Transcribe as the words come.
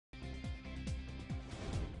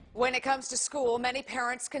When it comes to school, many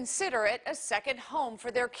parents consider it a second home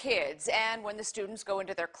for their kids. And when the students go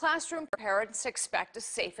into their classroom, parents expect a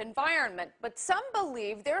safe environment. But some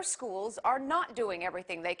believe their schools are not doing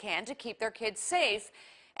everything they can to keep their kids safe,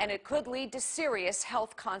 and it could lead to serious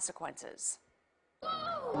health consequences.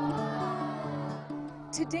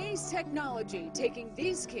 Today's technology taking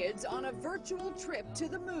these kids on a virtual trip to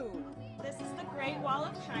the moon. This is the Great Wall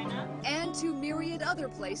of China. And to myriad other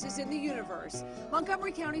places in the universe.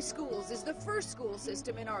 Montgomery County Schools is the first school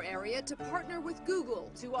system in our area to partner with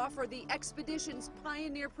Google to offer the Expeditions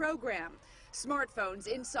Pioneer program. Smartphones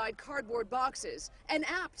inside cardboard boxes. An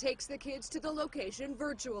app takes the kids to the location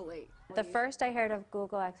virtually. The first I heard of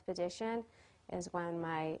Google Expedition is when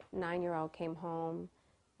my 9-year-old came home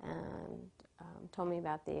and told me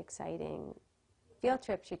about the exciting field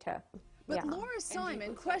trip she took. But Laura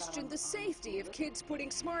Simon questioned the safety of kids putting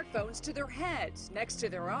smartphones to their heads next to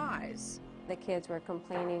their eyes. The kids were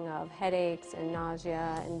complaining of headaches and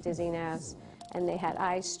nausea and dizziness, and they had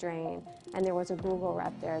eye strain. And there was a Google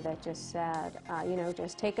rep there that just said,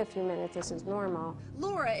 just take a few minutes, this is normal.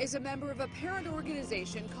 Laura is a member of a parent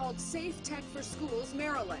organization called Safe Tech for Schools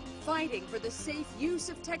Maryland, fighting for the safe use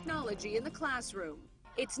of technology in the classroom.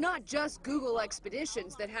 It's not just Google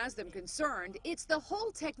Expeditions that has them concerned, it's the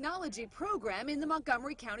whole technology program in the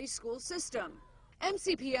Montgomery County school system.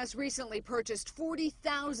 MCPS recently purchased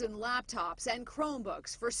 40,000 laptops and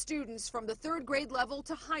Chromebooks for students from the 3rd grade level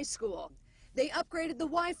to high school. They upgraded the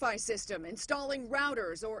Wi-Fi system, installing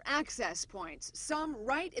routers or access points, some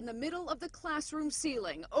right in the middle of the classroom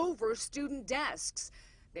ceiling, over student desks.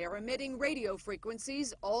 They are emitting radio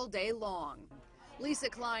frequencies all day long. Lisa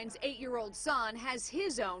Klein's 8-year-old son has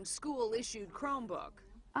his own school-issued Chromebook.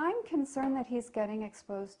 I'm concerned that he's getting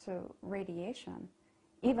exposed to radiation,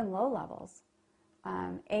 even low levels,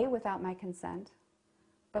 without my consent,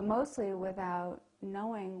 but mostly without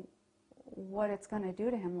knowing what it's going to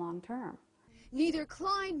do to him long term. Neither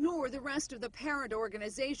Klein nor the rest of the parent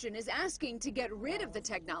organization is asking to get rid of the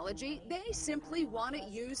technology. They simply want it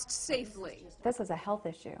used safely. This is a health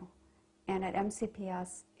issue. And at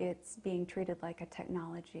MCPS, it's being treated like a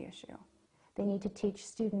technology issue. They need to teach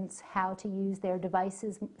students how to use their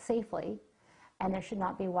devices safely, and there should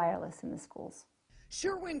not be wireless in the schools.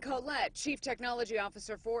 Sherwin Collette, Chief Technology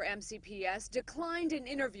Officer for MCPS, declined an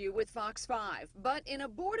interview with Fox 5. But in a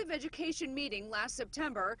Board of Education meeting last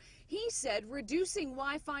September, he said reducing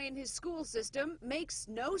Wi-Fi in his school system makes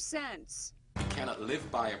no sense. We cannot live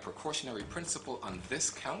by a precautionary principle on this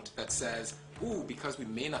count that says, because we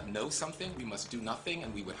may not know something, we must do nothing,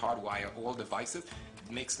 and we would hardwire all devices.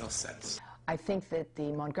 It makes no sense. I think that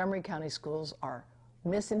the Montgomery County schools are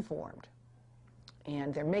misinformed,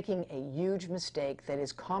 and they're making a huge mistake that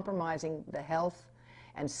is compromising the health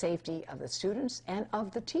and safety of the students and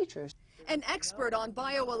of the teachers. An expert on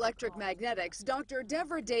bioelectric magnetics, Dr.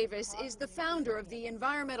 Deborah Davis is the founder of the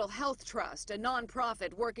Environmental Health Trust, a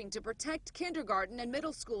nonprofit working to protect kindergarten and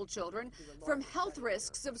middle school children from health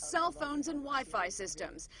risks of cell phones and Wi-Fi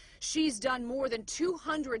systems. She's done more than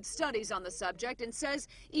 200 studies on the subject and says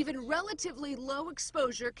even relatively low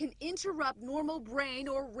exposure can interrupt normal brain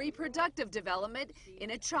or reproductive development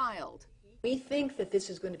in a child. We think that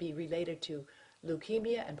this is going to be related to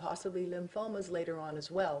leukemia and possibly lymphomas later on as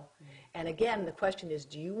well. And again, the question is,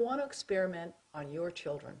 do you want to experiment on your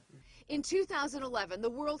children? In 2011, the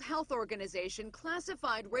World Health Organization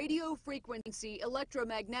classified radio frequency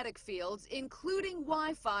electromagnetic fields, including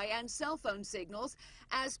Wi-Fi and cell phone signals,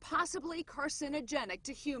 as possibly carcinogenic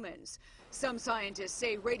to humans. Some scientists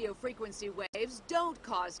say radio frequency waves don't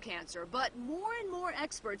cause cancer, but more and more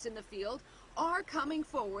experts in the field are coming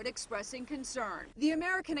forward expressing concern. The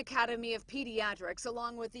American Academy of Pediatrics,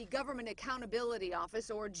 along with the Government Accountability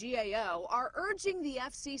Office, or GAO, are urging the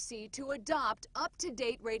FCC to adopt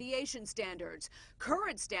up-to-date radiation standards.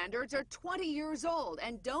 Current standards are 20 years old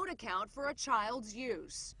and don't account for a child's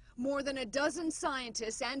use. More than a dozen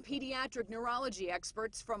scientists and pediatric neurology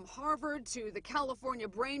experts from Harvard to the California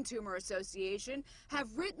Brain Tumor Association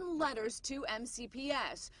have written letters to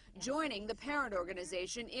MCPS, joining the parent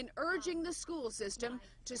organization in urging the school system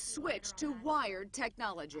to switch to wired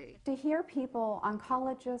technology. To hear people,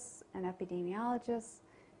 oncologists and epidemiologists,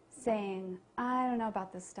 saying, I don't know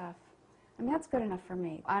about this stuff, I mean, that's good enough for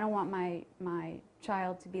me. I don't want my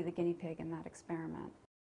child to be the guinea pig in that experiment.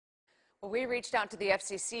 Well, we reached out to the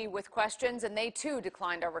FCC with questions, and they too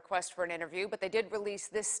declined our request for an interview, but they did release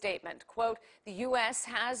this statement. Quote, the U.S.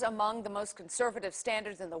 has among the most conservative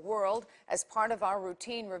standards in the world. As part of our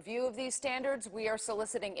routine review of these standards, we are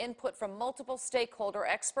soliciting input from multiple stakeholder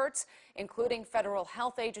experts, including federal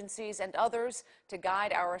health agencies and others, to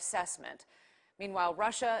guide our assessment. Meanwhile,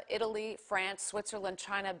 Russia, Italy, France, Switzerland,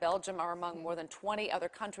 China, Belgium are among more than 20 other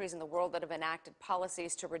countries in the world that have enacted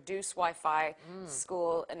policies to reduce Wi-Fi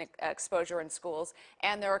school and exposure in schools.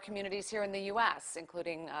 And there are communities here in the U.S.,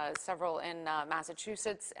 including several in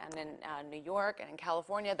Massachusetts and in New York and in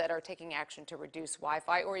California, that are taking action to reduce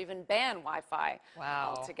Wi-Fi or even ban Wi-Fi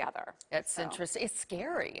altogether. It's interesting. It's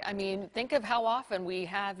scary. I mean, think of how often we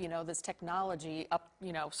have, you know, this technology up,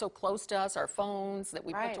 you know, so close to us, our phones that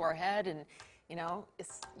we put to our head, and you know,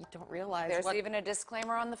 you don't realize. There's even a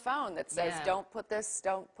disclaimer on the phone that says, don't put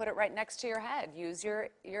it right next to your head. Use your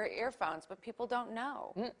earphones, but people don't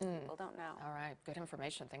know. People don't know. All right, good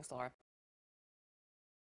information. Thanks, Laura.